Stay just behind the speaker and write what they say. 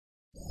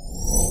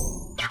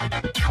What's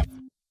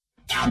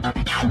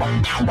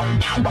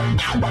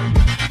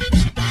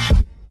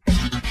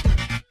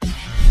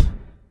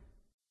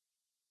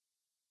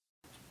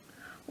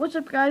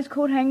up, guys?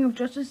 Code Hangin of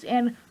Justice,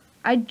 and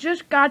I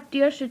just got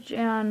this. It's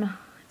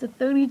a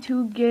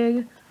 32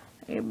 gig.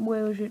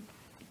 Where is it?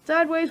 It's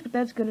sideways, but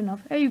that's good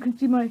enough. Hey, you can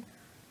see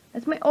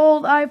that's my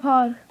old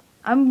iPod.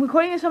 I'm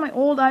recording this on my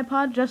old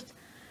iPod just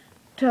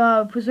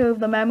to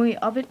preserve the memory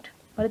of it.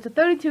 But it's a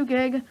 32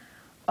 gig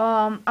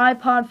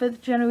iPod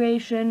 5th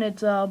generation.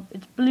 It's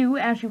blue,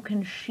 as you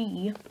can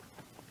see.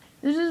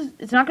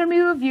 It's not gonna be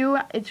a review.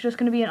 It's just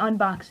gonna be an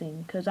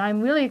unboxing because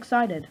I'm really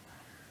excited.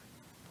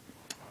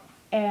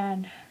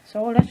 And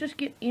so let's just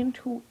get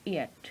into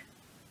it.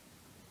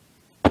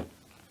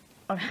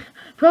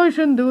 Probably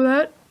shouldn't do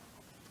that.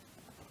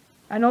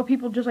 I know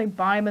people just like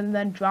buy them and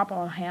then drop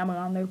a hammer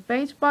on their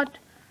face, but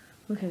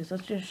okay, so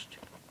let's just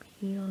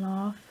peel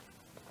off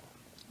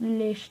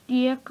the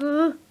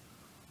sticker.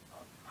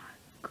 Oh my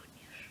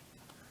goodness.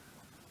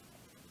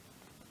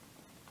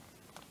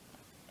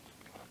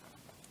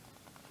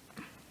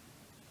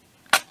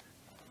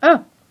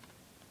 Oh!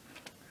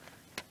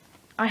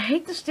 I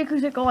hate the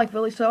stickers that go like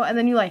really slow, and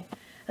then you like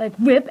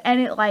rip, and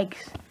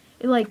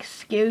it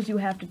scares you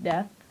half to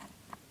death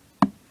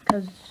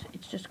because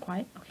it's just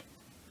quiet. Okay,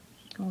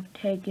 just gonna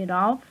take it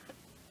off.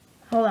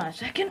 Hold on a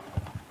second.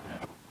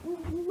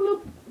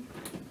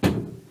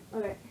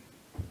 Okay,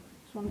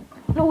 just want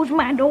to close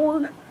my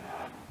door.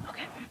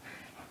 Okay,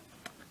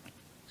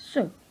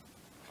 so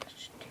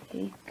let's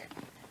take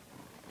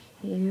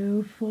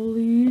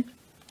carefully.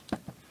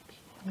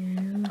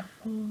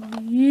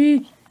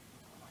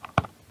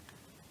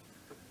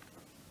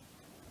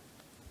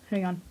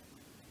 Hang on.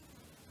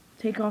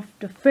 Take off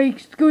the fake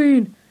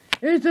screen.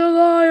 It's a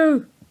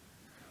liar.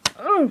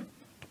 Oh.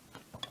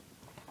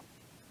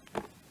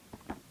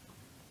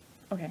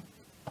 Okay.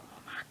 Oh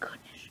my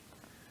goodness.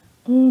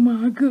 Oh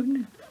my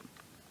goodness.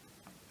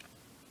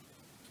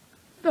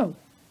 So.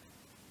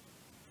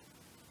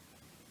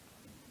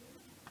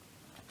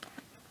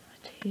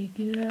 Take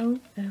it out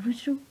ever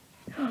so.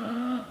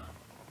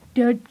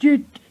 That's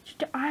it. It's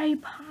the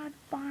iPod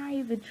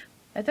 5.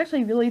 It's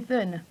actually really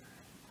thin.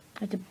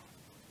 It's a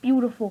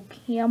beautiful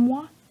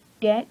camera.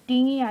 That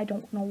thingy, I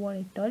don't know what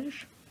it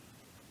does.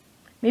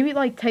 Maybe it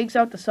like takes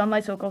out the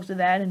sunlight so it goes to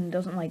that and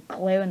doesn't like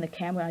glare in the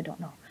camera, I don't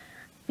know.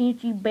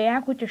 Fancy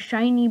back with the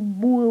shiny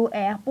blue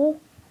apple.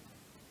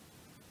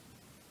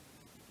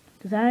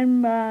 Cause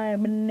I'm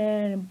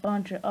buying a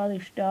bunch of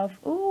other stuff.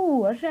 Ooh,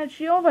 what's that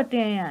silver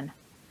thing?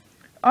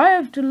 I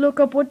have to look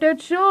up what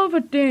that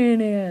silver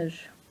thing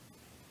is.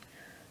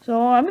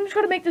 So I'm just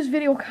gonna make this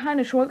video kind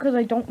of short because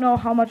I don't know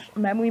how much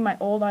memory my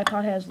old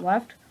iPod has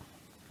left.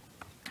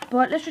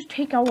 But let's just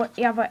take out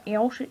whatever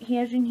else it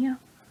has in here.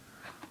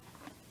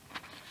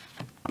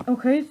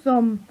 Okay,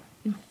 some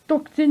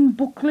instruction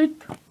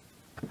booklet.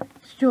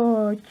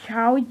 So,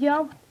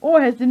 charger. Oh,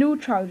 it has the new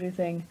charger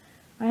thing.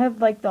 I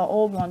have like the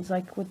old ones,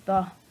 like with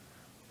the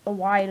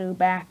wider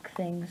back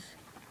things.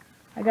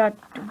 I got,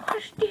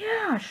 what's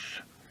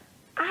this?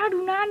 I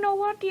do not know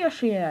what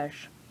this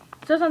is.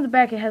 It says on the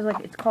back it has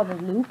like, it's called a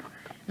loop.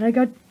 And I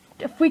got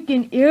the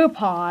freaking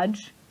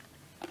AirPods.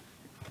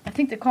 I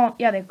think they're called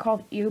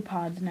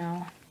earpods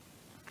now.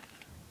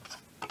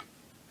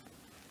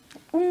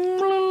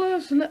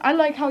 I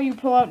like how you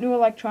pull out new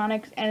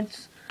electronics and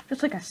it's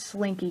just like a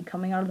slinky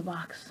coming out of the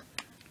box.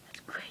 That's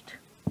great.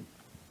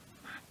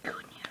 My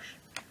goodness.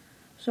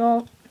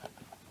 So,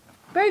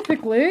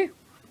 basically,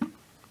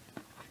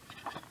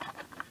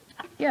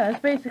 yeah,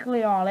 that's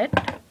basically all it.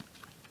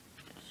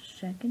 Just a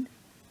second.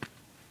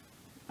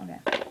 Okay.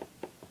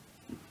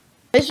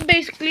 This is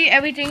basically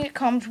everything it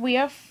comes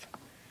with.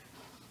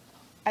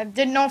 I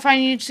didn't know if I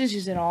needed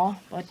scissors at all,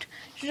 but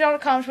this is all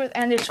it comes with,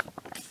 and this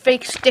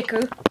fake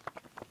sticker.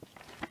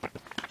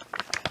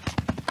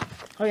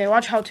 Okay, I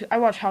watch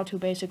How To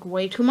Basic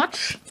way too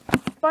much,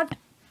 but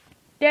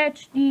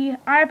that's the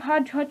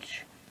iPod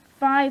Touch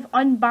 5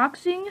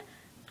 unboxing.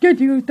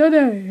 Get you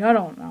today. I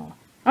don't know.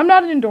 I'm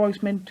not an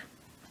endorsement.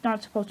 It's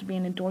not supposed to be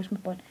an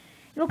endorsement, but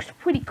it looks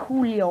pretty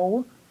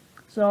coolio.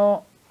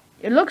 So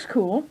it looks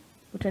cool,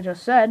 which I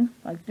just said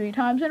like 3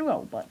 times in a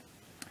row. But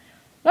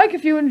like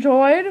if you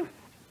enjoyed.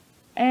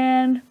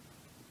 And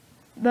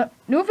the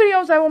new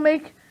videos I will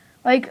make,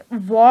 like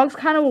vlogs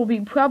kind of, will be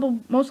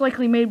most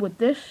likely made with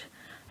this.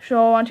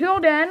 So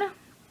until then,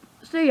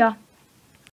 see ya.